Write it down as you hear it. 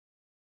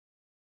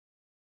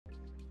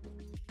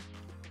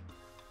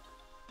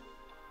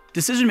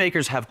Decision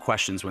makers have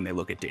questions when they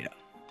look at data.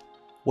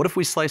 What if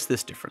we slice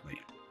this differently?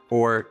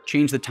 Or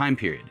change the time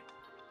period?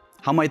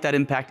 How might that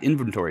impact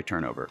inventory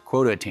turnover,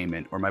 quota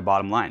attainment, or my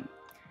bottom line?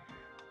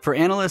 For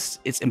analysts,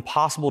 it's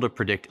impossible to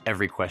predict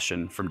every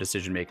question from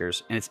decision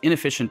makers, and it's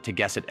inefficient to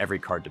guess at every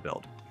card to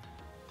build.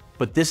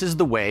 But this is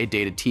the way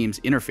data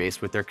teams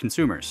interface with their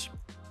consumers,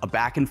 a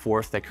back and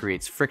forth that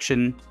creates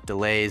friction,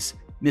 delays,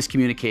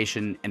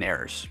 miscommunication, and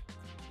errors.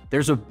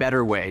 There's a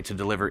better way to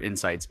deliver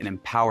insights and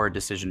empower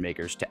decision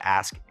makers to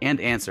ask and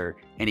answer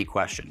any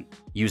question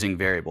using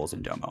variables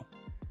in Domo.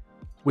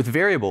 With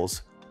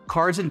variables,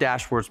 cards and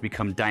dashboards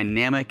become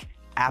dynamic,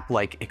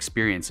 app-like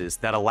experiences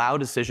that allow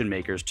decision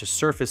makers to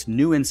surface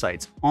new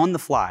insights on the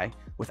fly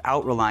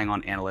without relying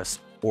on analysts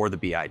or the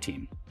BI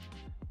team.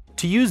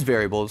 To use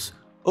variables,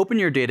 open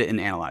your data in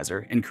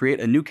Analyzer and create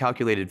a new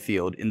calculated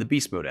field in the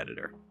beast mode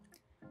editor.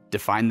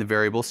 Define the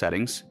variable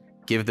settings,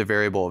 give the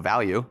variable a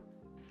value,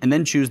 and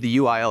then choose the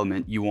UI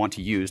element you want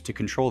to use to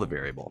control the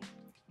variable.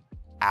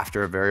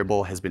 After a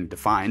variable has been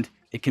defined,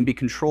 it can be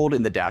controlled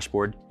in the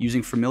dashboard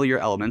using familiar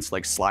elements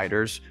like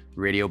sliders,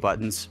 radio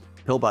buttons,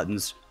 pill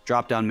buttons,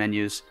 drop-down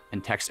menus,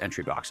 and text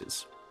entry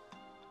boxes.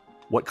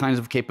 What kinds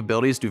of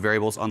capabilities do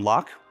variables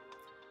unlock?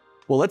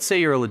 Well, let's say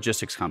you're a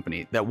logistics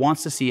company that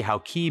wants to see how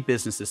key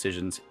business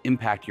decisions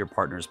impact your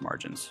partner's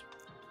margins.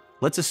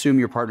 Let's assume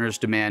your partners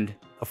demand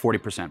a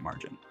 40%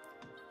 margin.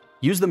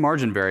 Use the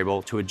margin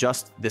variable to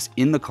adjust this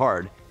in the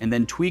card and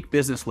then tweak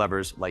business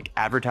levers like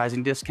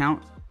advertising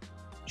discount,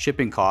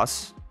 shipping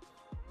costs,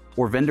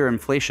 or vendor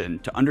inflation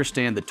to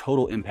understand the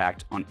total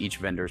impact on each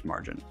vendor's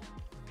margin.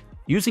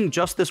 Using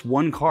just this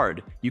one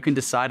card, you can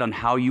decide on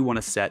how you want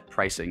to set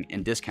pricing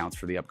and discounts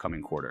for the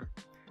upcoming quarter.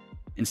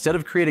 Instead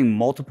of creating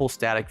multiple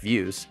static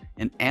views,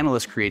 an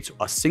analyst creates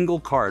a single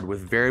card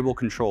with variable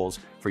controls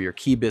for your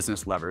key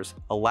business levers,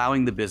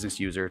 allowing the business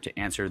user to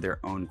answer their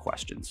own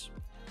questions.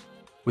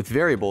 With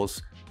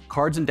variables,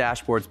 cards and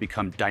dashboards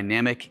become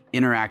dynamic,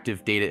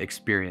 interactive data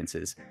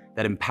experiences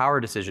that empower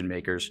decision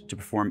makers to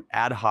perform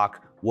ad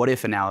hoc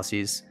what-if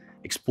analyses,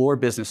 explore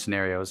business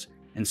scenarios,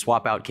 and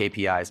swap out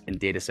KPIs and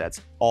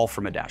datasets all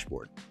from a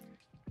dashboard.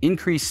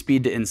 Increase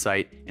speed to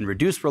insight and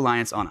reduce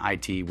reliance on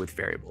IT with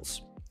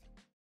variables.